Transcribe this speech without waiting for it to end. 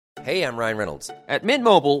Hey, I'm Ryan Reynolds. At Mint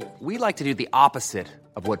Mobile, we like to do the opposite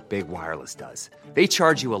of what Big Wireless does. They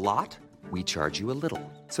charge you a lot, we charge you a little.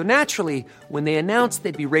 So naturally, when they announced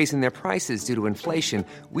they'd be raising their prices due to inflation,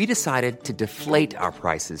 we decided to deflate our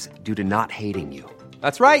prices due to not hating you.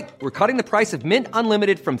 That's right. We're cutting the price of Mint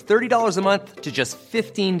Unlimited from $30 a month to just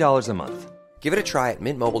 $15 a month. Give it a try at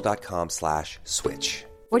mintmobile.com/switch.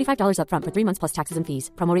 $45 up front for 3 months plus taxes and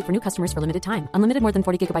fees. Promo rate for new customers for limited time. Unlimited more than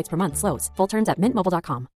 40 gigabytes per month. Slows full terms at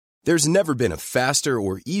mintmobile.com. There's never been a faster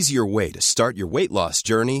or easier way to start your weight loss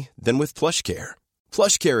journey than with PlushCare.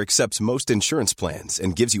 PlushCare accepts most insurance plans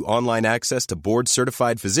and gives you online access to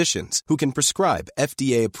board-certified physicians who can prescribe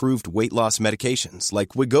FDA-approved weight loss medications like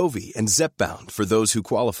Wegovy and Zepbound for those who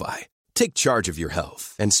qualify. Take charge of your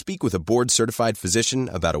health and speak with a board-certified physician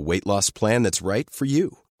about a weight loss plan that's right for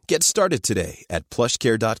you. Get started today at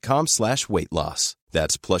plushcare.com/weight loss.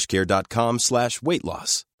 That's plushcare.com/weight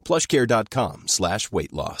loss.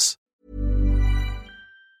 plushcare.com/weight loss.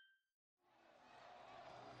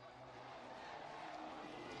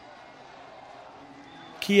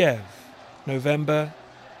 Kiev, November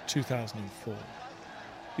 2004.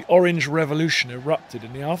 The Orange Revolution erupted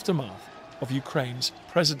in the aftermath of Ukraine's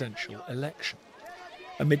presidential election,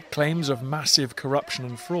 amid claims of massive corruption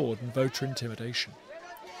and fraud and voter intimidation.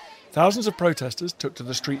 Thousands of protesters took to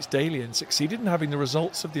the streets daily and succeeded in having the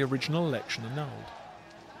results of the original election annulled.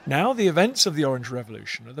 Now the events of the Orange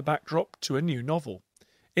Revolution are the backdrop to a new novel,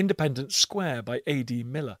 Independence Square by A.D.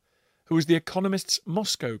 Miller, who was The Economist's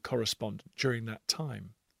Moscow correspondent during that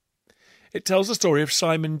time. It tells the story of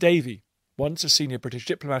Simon Davey, once a senior British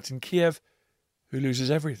diplomat in Kiev, who loses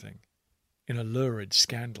everything in a lurid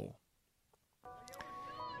scandal.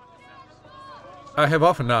 I have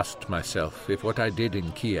often asked myself if what I did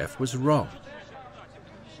in Kiev was wrong.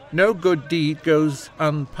 No good deed goes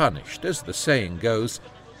unpunished, as the saying goes,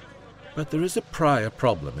 but there is a prior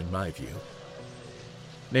problem in my view.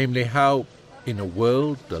 Namely how, in a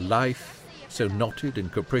world, a life, so knotted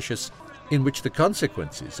and capricious, in which the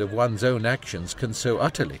consequences of one's own actions can so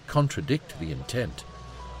utterly contradict the intent,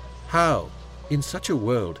 how, in such a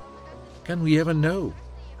world, can we ever know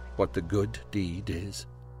what the good deed is?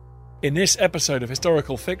 In this episode of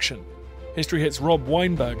Historical Fiction, History Hit's Rob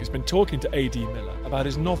Weinberg has been talking to A.D. Miller about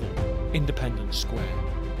his novel, Independence Square.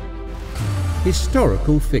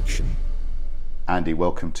 Historical Fiction. Andy,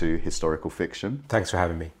 welcome to Historical Fiction. Thanks for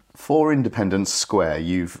having me. For Independence Square,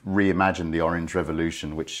 you've reimagined the Orange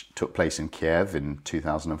Revolution, which took place in Kiev in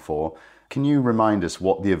 2004. Can you remind us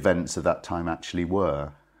what the events of that time actually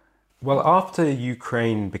were? Well, after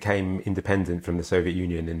Ukraine became independent from the Soviet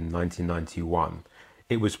Union in 1991,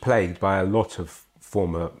 it was plagued by a lot of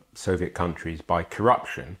former Soviet countries by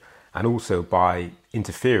corruption and also by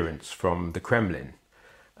interference from the Kremlin.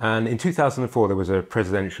 And in 2004, there was a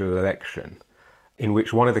presidential election in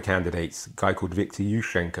which one of the candidates, a guy called Viktor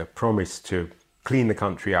Yushchenko, promised to clean the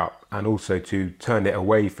country up and also to turn it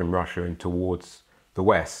away from Russia and towards the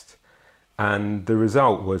West. And the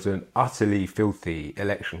result was an utterly filthy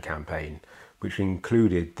election campaign, which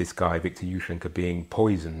included this guy, Viktor Yushchenko, being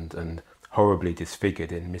poisoned and horribly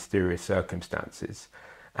disfigured in mysterious circumstances.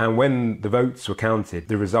 And when the votes were counted,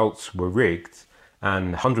 the results were rigged,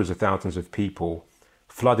 and hundreds of thousands of people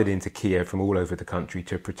flooded into Kiev from all over the country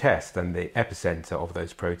to protest, and the epicenter of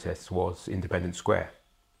those protests was Independence Square.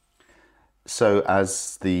 So,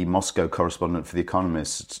 as the Moscow correspondent for The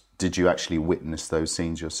Economist, did you actually witness those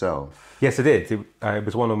scenes yourself? Yes, I did. It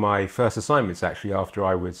was one of my first assignments, actually, after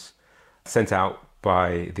I was sent out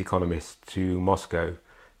by The Economist to Moscow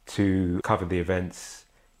to cover the events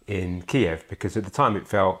in Kiev, because at the time it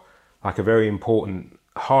felt like a very important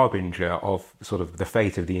harbinger of sort of the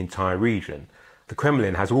fate of the entire region. The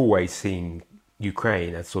Kremlin has always seen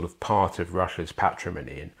Ukraine as sort of part of Russia's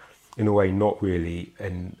patrimony and in a way not really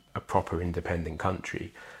a proper independent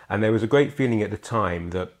country. And there was a great feeling at the time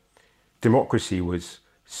that democracy was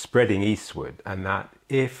spreading eastward, and that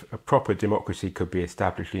if a proper democracy could be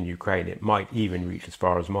established in Ukraine, it might even reach as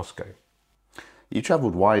far as Moscow. You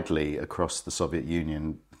travelled widely across the Soviet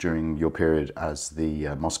Union during your period as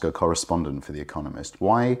the Moscow correspondent for The Economist.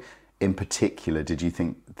 Why, in particular, did you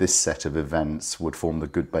think this set of events would form the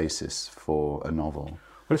good basis for a novel?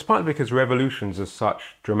 Well, it's partly because revolutions are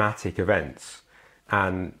such dramatic events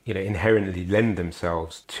and, inherently lend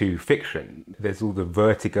themselves to fiction. There's all the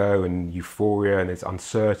vertigo and euphoria, and there's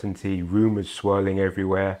uncertainty, rumours swirling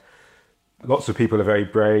everywhere. Lots of people are very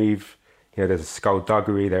brave. There's a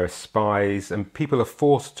skullduggery, there are spies, and people are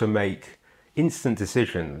forced to make instant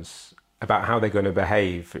decisions about how they're going to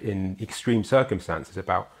behave in extreme circumstances,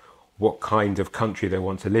 about what kind of country they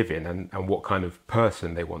want to live in and what kind of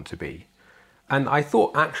person they want to be. And I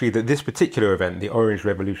thought actually that this particular event, the Orange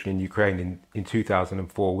Revolution in Ukraine in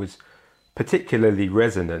 2004, was particularly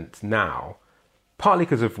resonant now, partly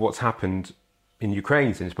because of what's happened in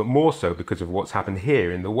Ukraine since, but more so because of what's happened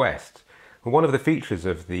here in the West. And one of the features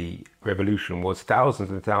of the revolution was thousands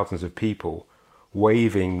and thousands of people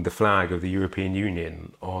waving the flag of the European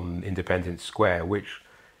Union on Independence Square, which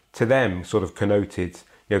to them sort of connoted,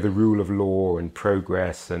 the rule of law and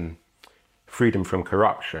progress and freedom from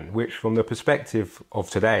corruption, which from the perspective of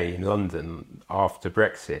today in London after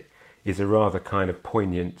Brexit is a rather kind of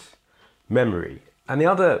poignant memory. And the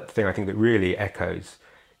other thing I think that really echoes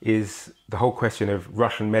is the whole question of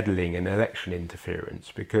Russian meddling and election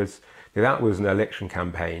interference, because that was an election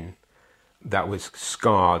campaign that was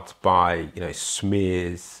scarred by,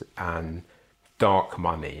 smears and dark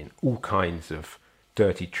money and all kinds of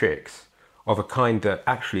dirty tricks of a kind that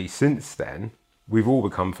actually since then we've all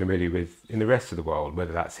become familiar with in the rest of the world,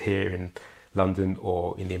 whether that's here in London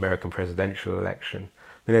or in the American presidential election.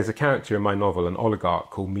 And there's a character in my novel, an oligarch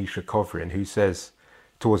called Misha Kovrin, who says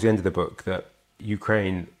towards the end of the book that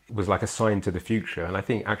Ukraine was like a sign to the future. And I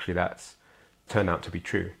think actually that's turned out to be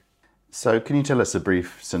true. So can you tell us a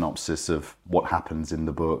brief synopsis of what happens in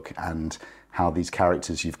the book and how these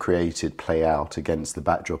characters you've created play out against the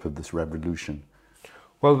backdrop of this revolution?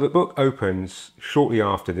 Well, the book opens shortly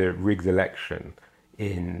after the rigged election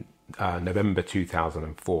in November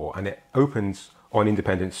 2004, and it opens on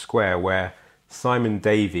Independence Square, where Simon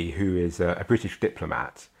Davey, who is a British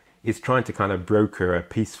diplomat, is trying to kind of broker a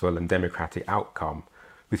peaceful and democratic outcome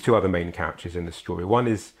with two other main characters in the story. One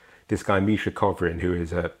is this guy Misha Kovrin, who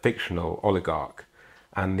is a fictional oligarch,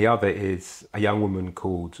 and the other is a young woman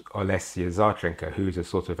called Olesya Zarchenko, who is a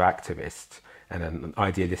sort of activist and an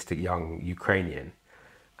idealistic young Ukrainian.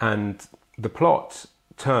 And the plot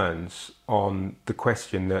turns on the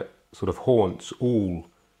question that sort of haunts all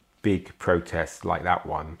big protests like that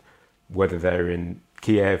one, whether they're in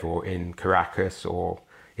Kiev or in Caracas or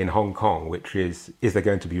in Hong Kong, which is there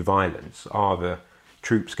going to be violence? Are the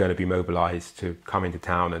troops going to be mobilized to come into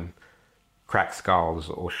town and crack skulls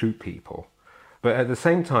or shoot people? But at the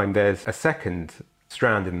same time, there's a second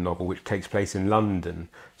strand in the novel which takes place in London,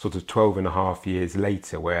 sort of 12 and a half years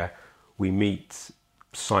later, where we meet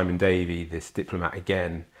Simon Davey, this diplomat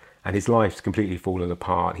again, and his life's completely fallen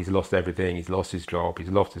apart. He's lost everything. He's lost his job. He's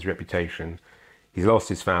lost his reputation. He's lost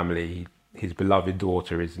his family. His beloved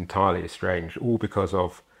daughter is entirely estranged, all because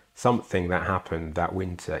of something that happened that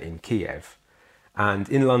winter in Kiev. And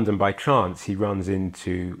in London, by chance, he runs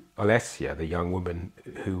into Olesya, the young woman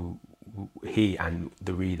who he and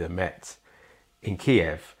the reader met in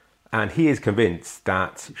Kiev. And he is convinced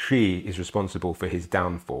that she is responsible for his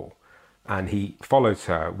downfall. And he follows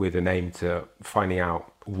her with an aim to finding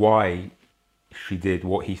out why she did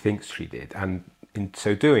what he thinks she did. And in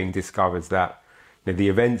so doing, discovers that the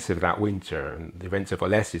events of that winter and the events of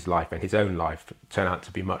Olesya's life and his own life turn out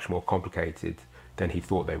to be much more complicated than he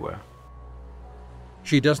thought they were.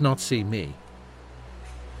 She does not see me,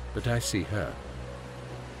 but I see her.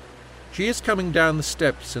 She is coming down the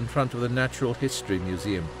steps in front of the Natural History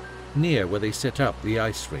Museum, near where they set up the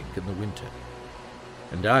ice rink in the winter.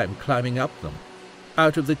 And I am climbing up them,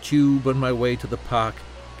 out of the tube on my way to the park,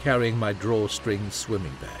 carrying my drawstring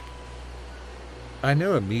swimming bag. I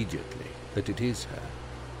know immediately that it is her.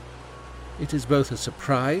 It is both a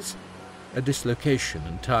surprise, a dislocation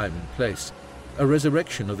in time and place, a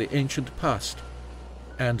resurrection of the ancient past,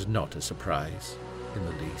 and not a surprise in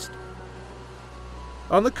the least.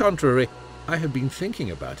 On the contrary, I have been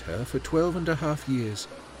thinking about her for 12 and a half years.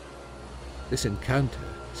 This encounter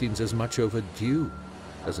seems as much overdue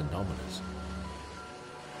as anomalous.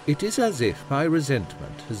 It is as if my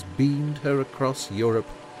resentment has beamed her across Europe,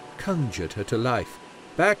 conjured her to life,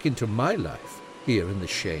 back into my life, here in the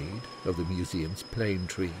shade of the museum's plane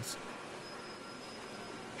trees.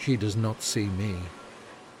 She does not see me.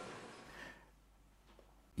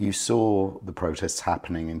 You saw the protests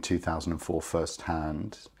happening in 2004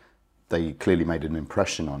 firsthand. They clearly made an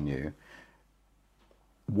impression on you.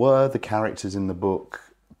 Were the characters in the book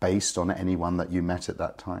based on anyone that you met at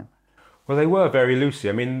that time? Well, they were very loosely.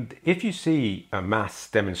 I mean, if you see mass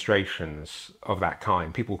demonstrations of that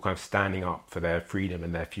kind, people kind of standing up for their freedom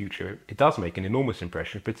and their future, it does make an enormous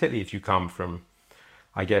impression, particularly if you come from,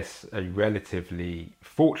 I guess, a relatively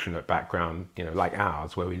fortunate background, like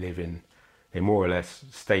ours, where we live in a more or less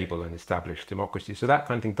stable and established democracy. So that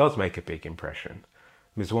kind of thing does make a big impression.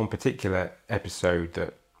 There's one particular episode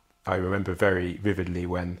that I remember very vividly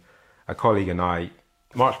when a colleague and I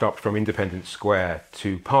marched up from Independence Square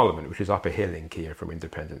to Parliament, which is up a hill in Kiev from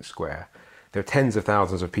Independence Square. There are tens of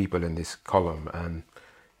thousands of people in this column, and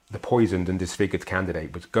the poisoned and disfigured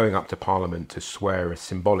candidate was going up to Parliament to swear a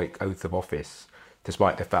symbolic oath of office,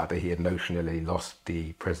 despite the fact that he had notionally lost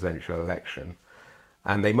the presidential election.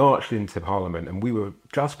 And they marched into Parliament, and we were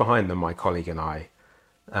just behind them, my colleague and I.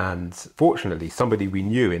 And fortunately, somebody we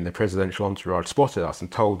knew in the presidential entourage spotted us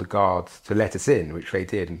and told the guards to let us in, which they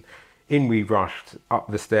did. And in we rushed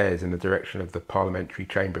up the stairs in the direction of the parliamentary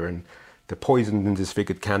chamber, and the poisoned and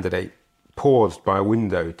disfigured candidate paused by a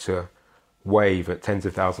window to wave at tens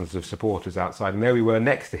of thousands of supporters outside. And there we were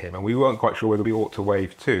next to him, and we weren't quite sure whether we ought to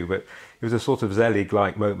wave too, but it was a sort of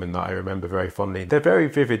Zelig-like moment that I remember very fondly. They're very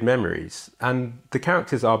vivid memories, and the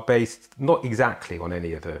characters are based not exactly on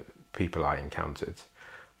any of the people I encountered,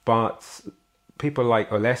 but people like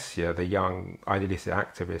Olesya, the young idealistic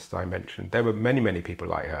activist I mentioned, there were many, many people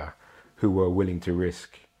like her who were willing to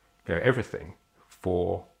risk, everything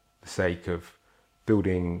for the sake of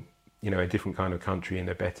building, a different kind of country and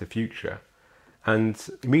a better future. And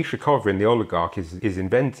Misha Kovrin, the oligarch, is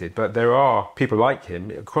invented, but there are people like him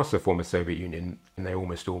across the former Soviet Union, and they're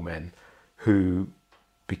almost all men, who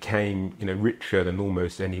became, richer than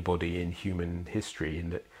almost anybody in human history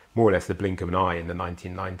in more or less the blink of an eye in the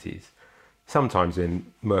 1990s, sometimes in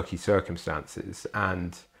murky circumstances,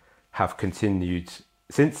 and have continued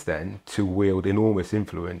since then to wield enormous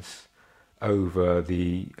influence over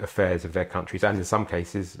the affairs of their countries, and in some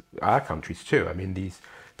cases our countries too. I mean, these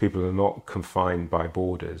people are not confined by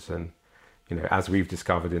borders, and as we've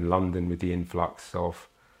discovered in London with the influx of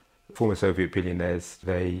former Soviet billionaires,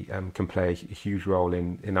 they can play a huge role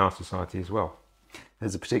in our society as well.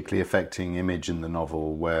 There's a particularly affecting image in the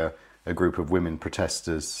novel where a group of women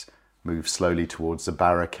protesters move slowly towards a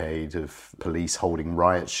barricade of police holding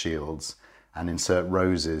riot shields and insert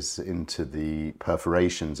roses into the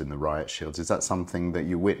perforations in the riot shields. Is that something that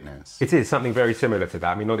you witness? It is something very similar to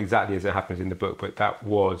that. I mean, not exactly as it happens in the book, but that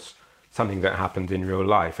was something that happened in real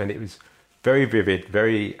life. And it was very vivid,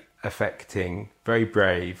 very affecting, very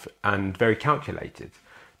brave, and very calculated.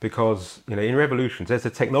 Because, in revolutions, there's a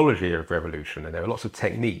technology of revolution, and there are lots of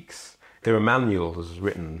techniques. There are manuals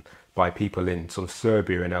written by people in sort of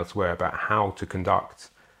Serbia and elsewhere about how to conduct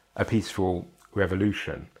a peaceful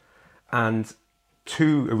revolution. And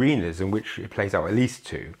two arenas in which it plays out, at least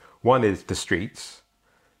two. One is the streets,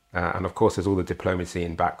 and of course there's all the diplomacy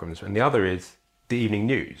and backgrounds, and the other is the evening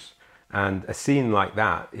news. And a scene like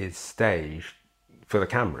that is staged for the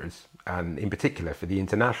cameras, and in particular for the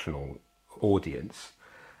international audience.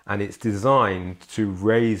 And it's designed to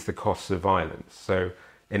raise the costs of violence. So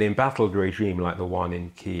an embattled regime like the one in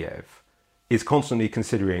Kiev is constantly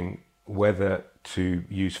considering whether to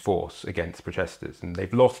use force against protesters. And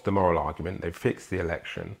they've lost the moral argument, they've fixed the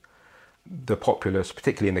election. The populace,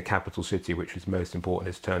 particularly in the capital city, which is most important,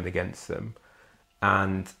 is turned against them.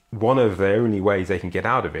 And one of the only ways they can get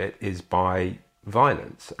out of it is by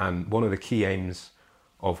violence. And one of the key aims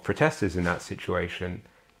of protesters in that situation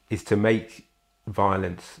is to make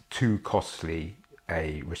violence too costly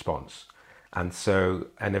a response. And so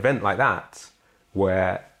an event like that,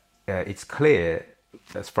 where it's clear,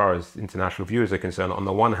 as far as international viewers are concerned, on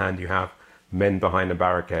the one hand you have men behind a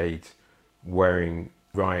barricade wearing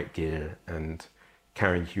riot gear and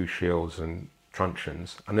carrying huge shields and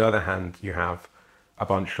truncheons. On the other hand, you have a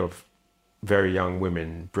bunch of very young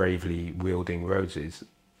women bravely wielding roses,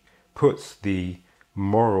 puts the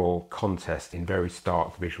moral contest in very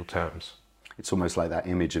stark visual terms. It's almost like that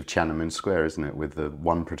image of Tiananmen Square, isn't it, with the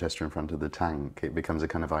one protester in front of the tank. It becomes a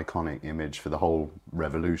kind of iconic image for the whole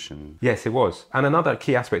revolution. Yes, it was. And another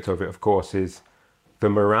key aspect of it, of course, is the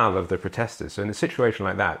morale of the protesters. So in a situation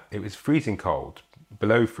like that, it was freezing cold,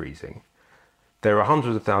 below freezing. There are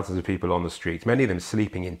hundreds of thousands of people on the streets, many of them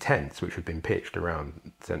sleeping in tents which had been pitched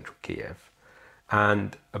around central Kiev.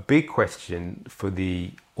 And a big question for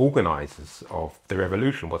the organisers of the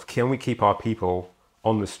revolution was, can we keep our people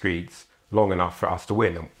on the streets long enough for us to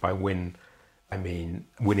win? And by win, I mean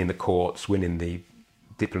winning the courts, winning the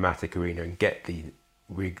diplomatic arena, and get the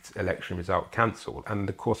rigged election result cancelled. And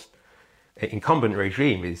of course, an incumbent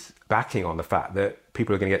regime is backing on the fact that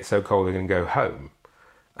people are going to get so cold they're going to go home.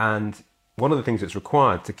 And one of the things that's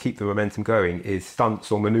required to keep the momentum going is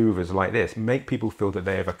stunts or manoeuvres like this. Make people feel that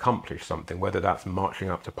they have accomplished something, whether that's marching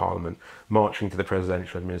up to Parliament, marching to the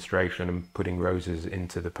presidential administration and putting roses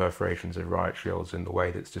into the perforations of riot shields in the way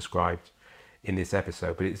that's described in this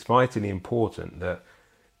episode. But it's vitally important that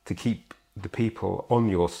to keep the people on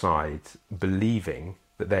your side believing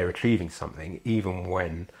that they're achieving something, even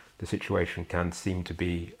when the situation can seem to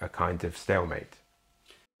be a kind of stalemate.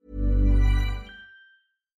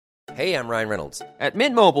 Hey, I'm Ryan Reynolds. At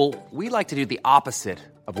Mint Mobile, we like to do the opposite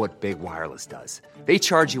of what Big Wireless does. They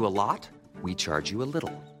charge you a lot, we charge you a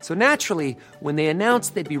little. So naturally, when they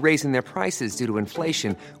announced they'd be raising their prices due to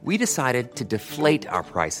inflation, we decided to deflate our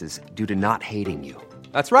prices due to not hating you.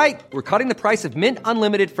 That's right. We're cutting the price of Mint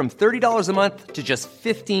Unlimited from $30 a month to just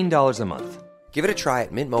 $15 a month. Give it a try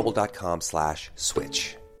at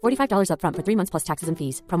mintmobile.com/switch. $45 up front for 3 months plus taxes and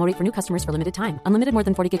fees. Promo rate for new customers for limited time. Unlimited more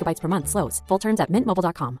than 40 gigabytes per month. Slows full terms at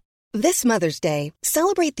mintmobile.com. This Mother's Day,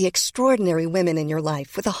 celebrate the extraordinary women in your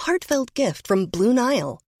life with a heartfelt gift from Blue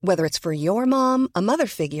Nile. Whether it's for your mom, a mother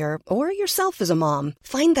figure, or yourself as a mom,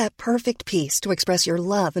 find that perfect piece to express your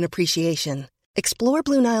love and appreciation. Explore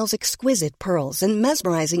Blue Nile's exquisite pearls and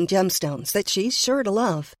mesmerizing gemstones that she's sure to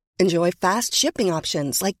love. Enjoy fast shipping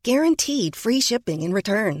options like guaranteed free shipping and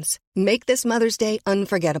returns. Make this Mother's Day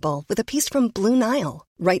unforgettable with a piece from Blue Nile.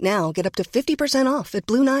 Right now, get up to 50% off at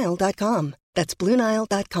BlueNile.com. That's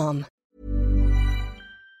BlueNile.com.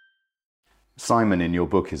 Simon, in your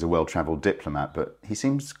book, is a well-travelled diplomat, but he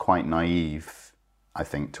seems quite naive, I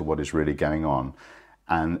think, to what is really going on.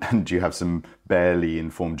 And you have some barely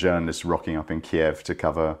informed journalists rocking up in Kiev to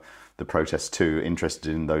cover the protests too,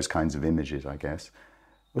 interested in those kinds of images, I guess.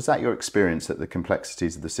 Was that your experience, that the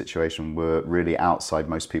complexities of the situation were really outside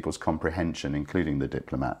most people's comprehension, including the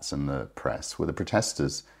diplomats and the press? Were the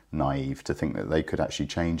protesters naive to think that they could actually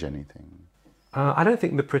change anything? I don't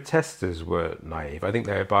think the protesters were naive. I think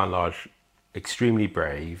they were, by and large, extremely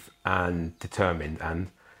brave and determined and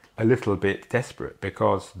a little bit desperate,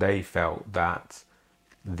 because they felt that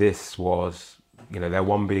this was, their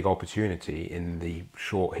one big opportunity in the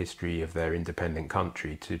short history of their independent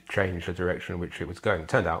country to change the direction in which it was going. It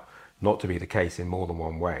turned out not to be the case in more than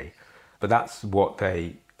one way, but that's what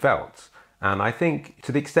they felt. And I think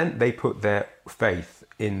to the extent they put their faith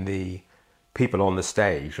in the people on the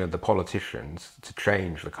stage and the politicians to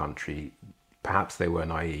change the country, perhaps they were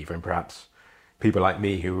naive, and perhaps people like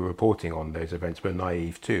me who were reporting on those events were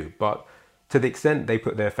naive too. But to the extent they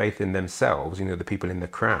put their faith in themselves, the people in the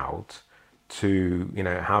crowd, to,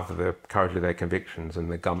 have the courage of their convictions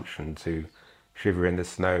and the gumption to shiver in the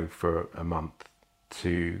snow for a month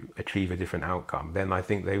to achieve a different outcome, then I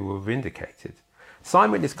think they were vindicated.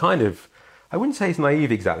 Simon is kind of, I wouldn't say he's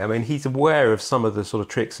naive exactly. I mean, he's aware of some of the sort of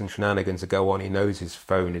tricks and shenanigans that go on. He knows his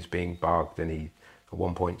phone is being bugged, and he at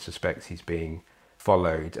one point suspects he's being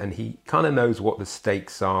followed, and he kind of knows what the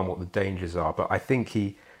stakes are and what the dangers are, but I think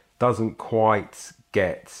he doesn't quite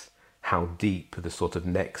get how deep the sort of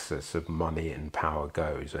nexus of money and power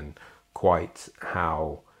goes, and quite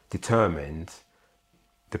how determined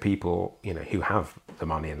the people who have the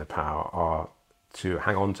money and the power are to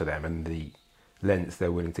hang on to them, and the lengths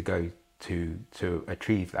they're willing to go to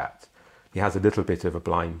achieve that. He has a little bit of a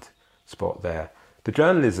blind spot there. The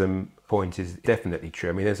journalism point is definitely true.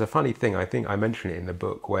 I mean, there's a funny thing, I think I mention it in the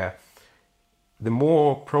book, where the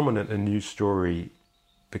more prominent a news story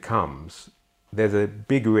becomes, there's a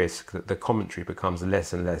big risk that the commentary becomes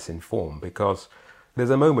less and less informed, because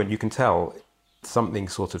there's a moment you can tell something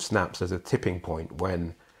sort of snaps as a tipping point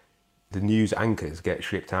when the news anchors get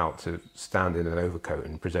shipped out to stand in an overcoat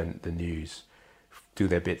and present the news, do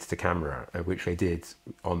their bits to camera, which they did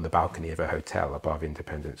on the balcony of a hotel above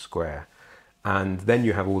Independence Square. And then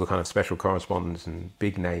you have all the kind of special correspondents and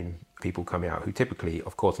big name people coming out who typically,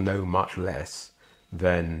 of course, know much less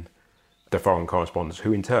than the foreign correspondents,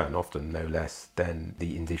 who in turn often know less than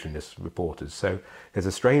the indigenous reporters. So there's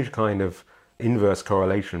a strange kind of inverse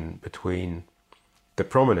correlation between the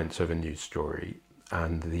prominence of a news story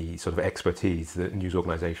and the sort of expertise that news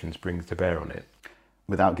organisations bring to bear on it.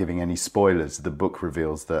 Without giving any spoilers, the book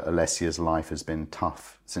reveals that Alessia's life has been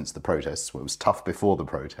tough since the protests. Well, it was tough before the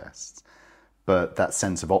protests, but that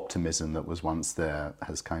sense of optimism that was once there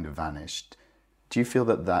has kind of vanished. Do you feel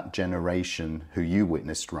that that generation who you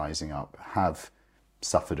witnessed rising up have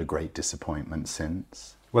suffered a great disappointment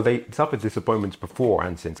since? Well, they suffered disappointments before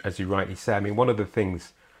and since, as you rightly say. I mean, one of the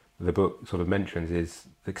things the book sort of mentions is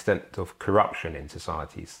the extent of corruption in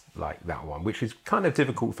societies like that one, which is kind of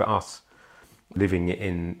difficult for us living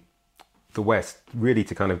in the West really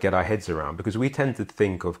to kind of get our heads around, because we tend to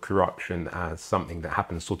think of corruption as something that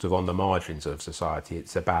happens sort of on the margins of society.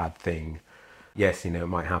 It's a bad thing. Yes, it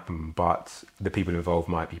might happen, but the people involved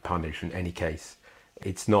might be punished in any case.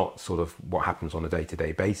 It's not sort of what happens on a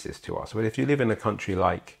day-to-day basis to us. But if you live in a country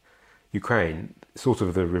like Ukraine, sort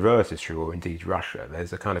of the reverse is true, or indeed Russia.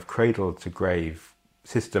 There's a kind of cradle-to-grave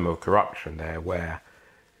system of corruption there where,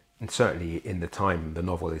 and certainly in the time the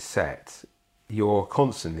novel is set, you're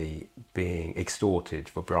constantly being extorted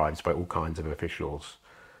for bribes by all kinds of officials,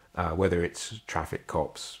 whether it's traffic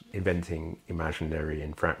cops inventing imaginary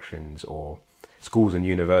infractions, or schools and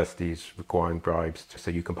universities requiring bribes so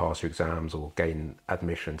you can pass your exams or gain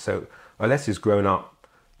admission. So Alessia's grown up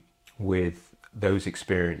with those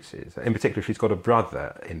experiences. In particular, she's got a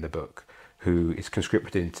brother in the book who is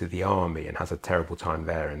conscripted into the army and has a terrible time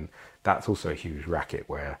there, and that's also a huge racket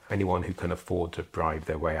where anyone who can afford to bribe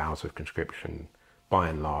their way out of conscription, by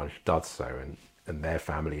and large, does so, and their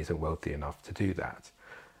family isn't wealthy enough to do that.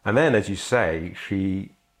 And then, as you say,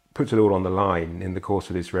 she puts it all on the line in the course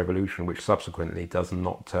of this revolution, which subsequently does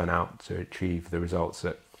not turn out to achieve the results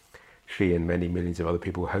that she and many millions of other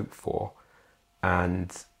people hoped for.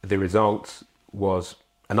 And the result was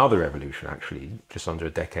another revolution, actually, just under a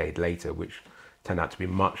decade later, which turned out to be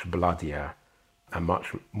much bloodier and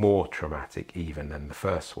much more traumatic even than the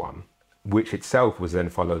first one, which itself was then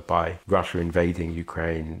followed by Russia invading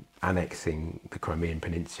Ukraine, annexing the Crimean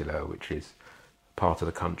Peninsula, which is part of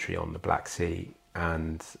the country on the Black Sea,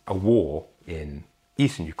 and a war in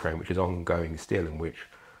eastern Ukraine, which is ongoing still, in which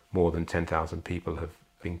more than 10,000 people have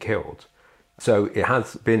been killed. So it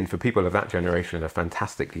has been, for people of that generation, a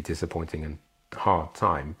fantastically disappointing and hard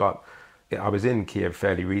time. But I was in Kiev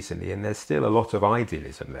fairly recently, and there's still a lot of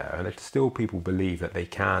idealism there, and still people believe that they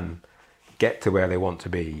can get to where they want to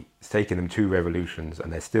be. It's taken them 2 revolutions,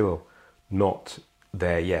 and they're still not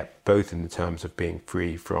there yet, both in the terms of being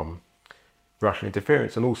free from Russian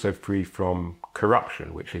interference and also free from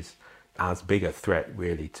corruption, which is as big a threat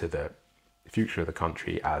really to the future of the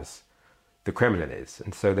country as the Kremlin is.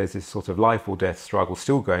 And so there's this sort of life or death struggle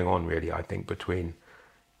still going on, really, I think, between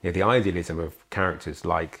the idealism of characters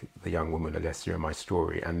like the young woman Alessia in my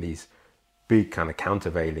story and these big kind of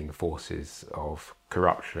countervailing forces of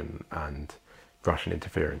corruption and Russian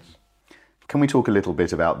interference. Can we talk a little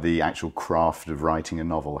bit about the actual craft of writing a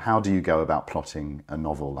novel? How do you go about plotting a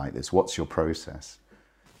novel like this? What's your process?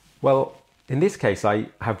 Well, in this case, I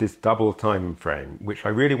have this double time frame, which I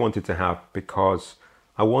really wanted to have because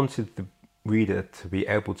I wanted the reader to be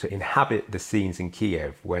able to inhabit the scenes in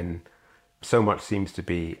Kiev when so much seems to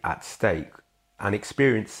be at stake and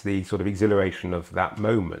experience the sort of exhilaration of that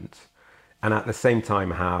moment, and at the same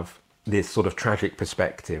time have this sort of tragic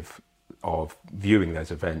perspective of viewing those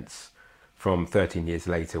events from 13 years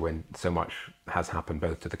later when so much has happened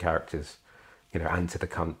both to the characters, and to the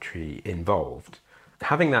country involved.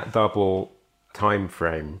 Having that double time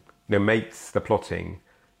frame, makes the plotting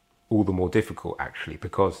all the more difficult, actually,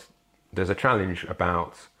 because there's a challenge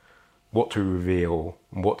about what to reveal,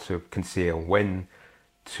 what to conceal, when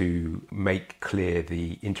to make clear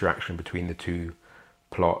the interaction between the 2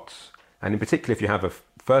 plots. And in particular, if you have a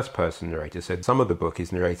first-person narrator, so some of the book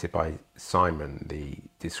is narrated by Simon, the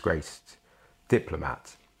disgraced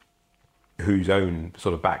diplomat, whose own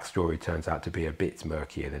sort of backstory turns out to be a bit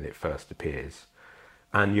murkier than it first appears.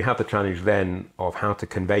 And you have the challenge then of how to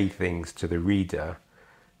convey things to the reader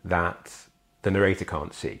that the narrator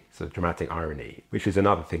can't see. So dramatic irony, which is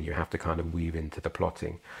another thing you have to kind of weave into the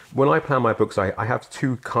plotting. When I plan my books, I have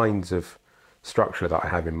 2 kinds of structure that I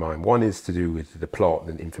have in mind. One is to do with the plot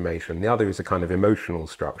and information. The other is a kind of emotional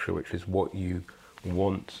structure, which is what you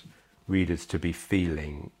want readers to be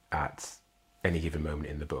feeling at any given moment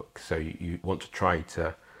in the book. So you want to try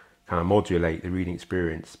to kind of modulate the reading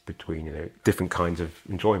experience between different kinds of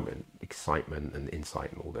enjoyment, excitement and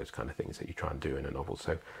insight and all those kind of things that you try and do in a novel.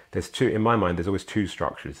 So there's 2, in my mind, there's always 2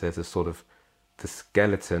 structures. There's a sort of the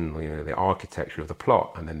skeleton, the architecture of the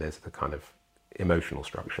plot, and then there's the kind of emotional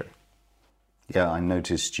structure. Yeah, I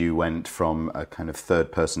noticed you went from a kind of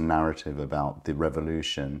third-person narrative about the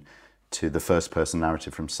revolution to the first-person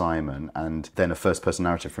narrative from Simon, and then a first-person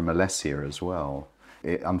narrative from Alessia as well.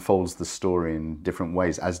 It unfolds the story in different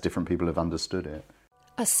ways as different people have understood it.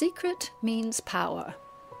 A secret means power,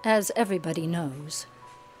 as everybody knows.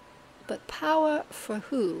 But power for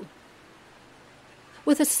who?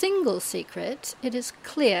 With a single secret, it is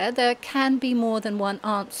clear there can be more than one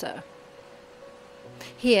answer.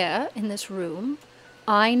 Here, in this room,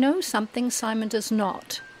 I know something Simon does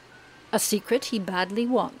not. A secret he badly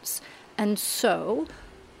wants. And so,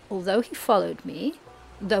 although he followed me,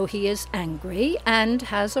 though he is angry and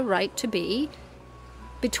has a right to be,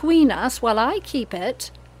 between us, while I keep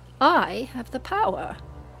it, I have the power.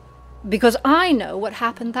 Because I know what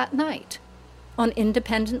happened that night on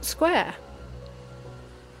Independence Square.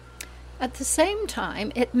 At the same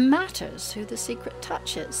time, it matters who the secret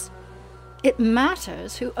touches. It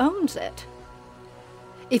matters who owns it.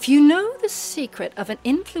 If you know the secret of an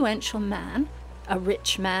influential man, a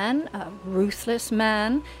rich man, a ruthless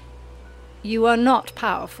man, you are not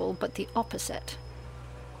powerful, but the opposite.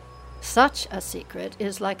 Such a secret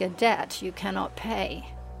is like a debt you cannot pay.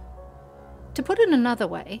 To put it another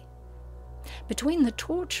way, between the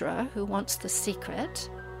torturer who wants the secret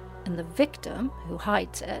and the victim who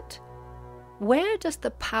hides it, where does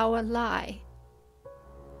the power lie?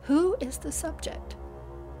 Who is the subject?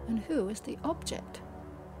 and who is the object?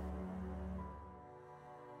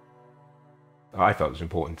 I felt it was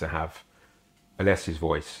important to have Alessia's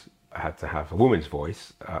voice, had to have a woman's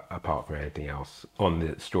voice, apart from anything else, on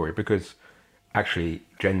the story, because actually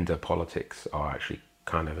gender politics are actually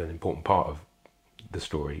kind of an important part of the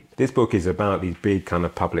story. This book is about these big kind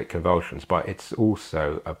of public convulsions, but it's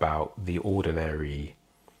also about the ordinary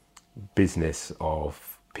business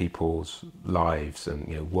of people's lives and,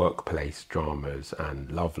 you know, workplace dramas and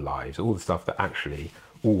love lives, all the stuff that actually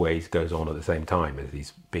always goes on at the same time as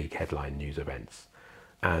these big headline news events.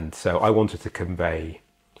 And so I wanted to convey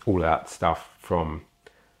all that stuff from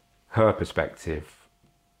her perspective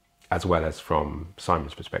as well as from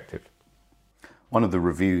Simon's perspective. One of the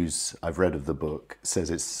reviews I've read of the book says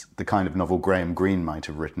it's the kind of novel Graham Greene might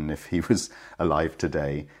have written if he was alive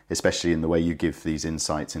today, especially in the way you give these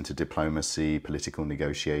insights into diplomacy, political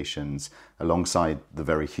negotiations, alongside the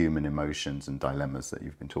very human emotions and dilemmas that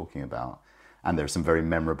you've been talking about. And there are some very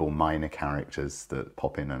memorable minor characters that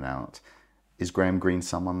pop in and out. Is Graham Greene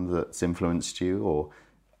someone that's influenced you, or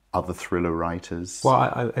other thriller writers?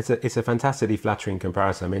 Well, it's a fantastically flattering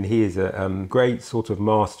comparison. I mean, he is a great sort of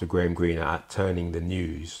master, Graham Greene, at turning the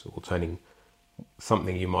news, or turning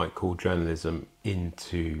something you might call journalism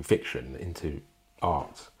into fiction, into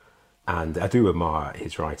art. And I do admire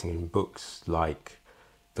his writing in books like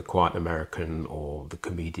The Quiet American or The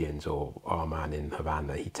Comedians or Our Man in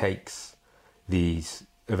Havana. He takes these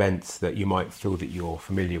events that you might feel that you're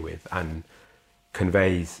familiar with and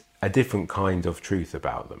conveys a different kind of truth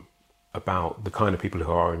about them, about the kind of people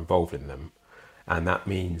who are involved in them. And that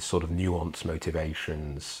means sort of nuanced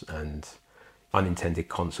motivations and unintended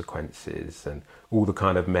consequences and all the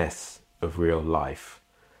kind of mess of real life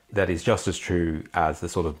that is just as true as the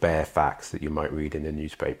sort of bare facts that you might read in a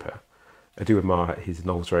newspaper. I do admire his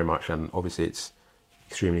novels very much, and obviously it's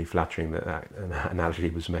extremely flattering that analogy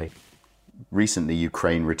was made. Recently,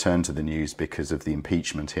 Ukraine returned to the news because of the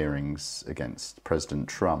impeachment hearings against President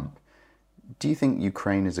Trump. Do you think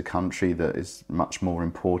Ukraine is a country that is much more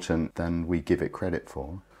important than we give it credit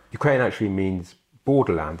for? Ukraine actually means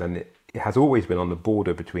borderland, and it has always been on the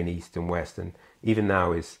border between East and West, and even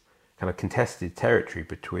now is kind of contested territory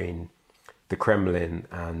between the Kremlin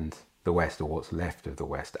and the West, or what's left of the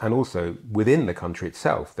West. And also within the country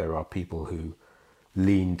itself, there are people who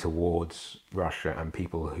lean towards Russia and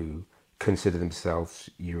people who consider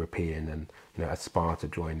themselves European and, you know, aspire to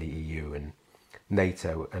join the EU and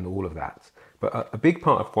NATO and all of that. But a big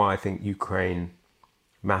part of why I think Ukraine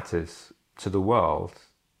matters to the world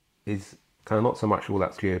is kind of not so much all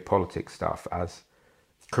that geopolitics stuff as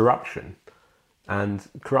corruption. And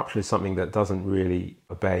corruption is something that doesn't really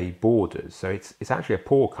obey borders. So it's actually a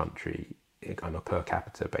poor country on a per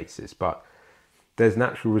capita basis, but there's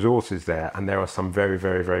natural resources there, and there are some very,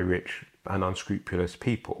 very, very rich and unscrupulous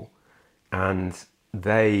people. And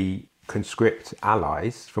they conscript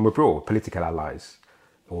allies from abroad, political allies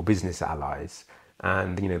or business allies.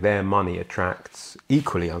 And, you know, their money attracts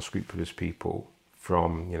equally unscrupulous people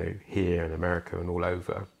from, you know, here in America and all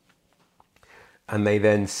over. And they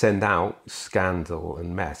then send out scandal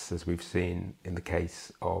and mess, as we've seen in the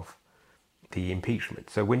case of the impeachment.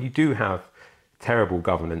 So when you do have terrible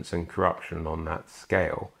governance and corruption on that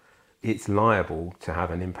scale, it's liable to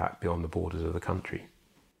have an impact beyond the borders of the country.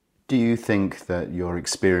 Do you think that your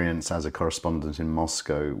experience as a correspondent in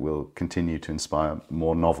Moscow will continue to inspire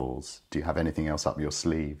more novels? Do you have anything else up your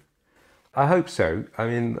sleeve? I hope so. I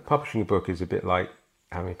mean, publishing a book is a bit like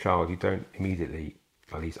having a child. You don't immediately,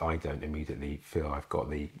 at least I don't immediately feel I've got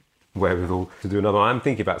the wherewithal to do another one. I'm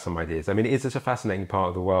thinking about some ideas. I mean, it is such a fascinating part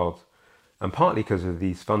of the world, and partly because of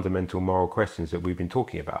these fundamental moral questions that we've been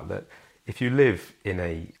talking about, that if you live in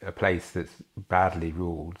a place that's badly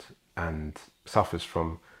ruled and suffers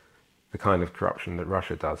from the kind of corruption that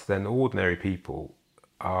Russia does, then ordinary people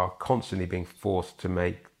are constantly being forced to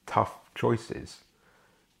make tough choices,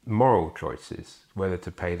 moral choices, whether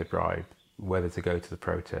to pay the bribe, whether to go to the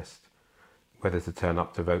protest, whether to turn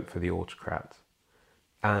up to vote for the autocrat.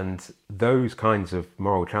 And those kinds of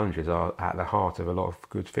moral challenges are at the heart of a lot of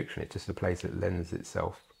good fiction. It's just a place that lends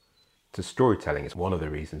itself to storytelling. It's one of the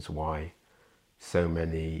reasons why so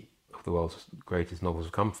many of the world's greatest novels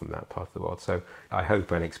have come from that part of the world. So I hope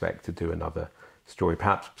and expect to do another story,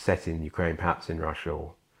 perhaps set in Ukraine, perhaps in Russia,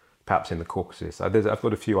 or perhaps in the Caucasus. I've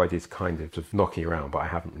got a few ideas kind of knocking around, but I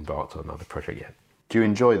haven't embarked on another project yet. Do you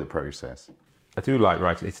enjoy the process? I do like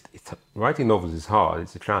writing. Writing novels is hard,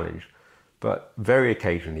 it's a challenge, but very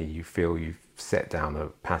occasionally you feel you've set down a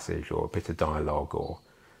passage or a bit of dialogue or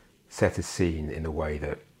set a scene in a way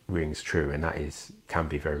that rings true, and that can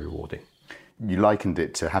be very rewarding. You likened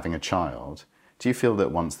it to having a child. Do you feel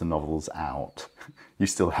that once the novel's out, you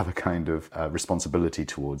still have a kind of responsibility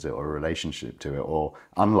towards it or a relationship to it? Or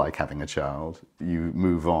unlike having a child, you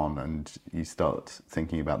move on and you start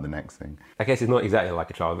thinking about the next thing? I guess it's not exactly like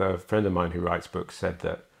a child. Though a friend of mine who writes books said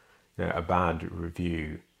that a bad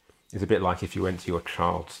review is a bit like if you went to your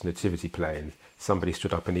child's nativity play and somebody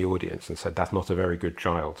stood up in the audience and said, "That's not a very good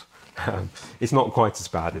child." It's not quite as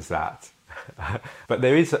bad as that. But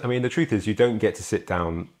there is, the truth is you don't get to sit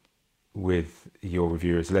down with your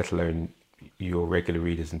reviewers, let alone your regular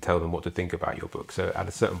readers, and tell them what to think about your book. So at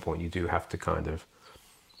a certain point you do have to kind of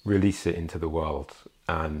release it into the world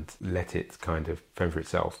and let it kind of fend for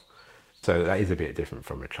itself. So that is a bit different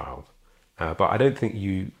from a child. But I don't think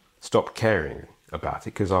you stop caring about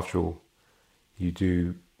it, because after all, you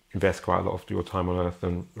do invest quite a lot of your time on earth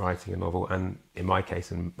on writing a novel. And in my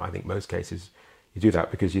case, and I think most cases, you do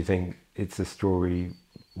that because you think it's a story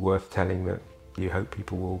worth telling that you hope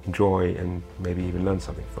people will enjoy and maybe even learn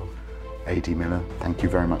something from. A.D. Miller, thank you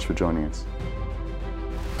very much for joining us.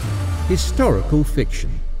 Historical fiction.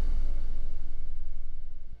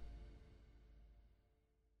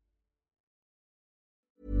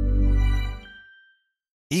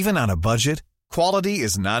 Even on a budget, quality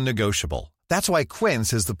is non-negotiable. That's why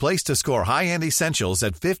Quince is the place to score high-end essentials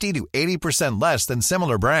at 50 to 80% less than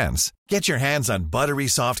similar brands. Get your hands on buttery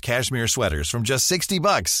soft cashmere sweaters from just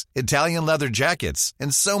 $60, Italian leather jackets,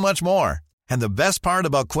 and so much more. And the best part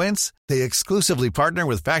about Quince, they exclusively partner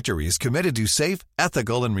with factories committed to safe,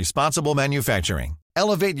 ethical, and responsible manufacturing.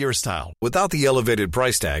 Elevate your style without the elevated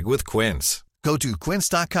price tag with Quince. Go to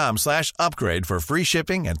quince.com/upgrade for free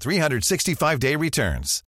shipping and 365-day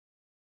returns.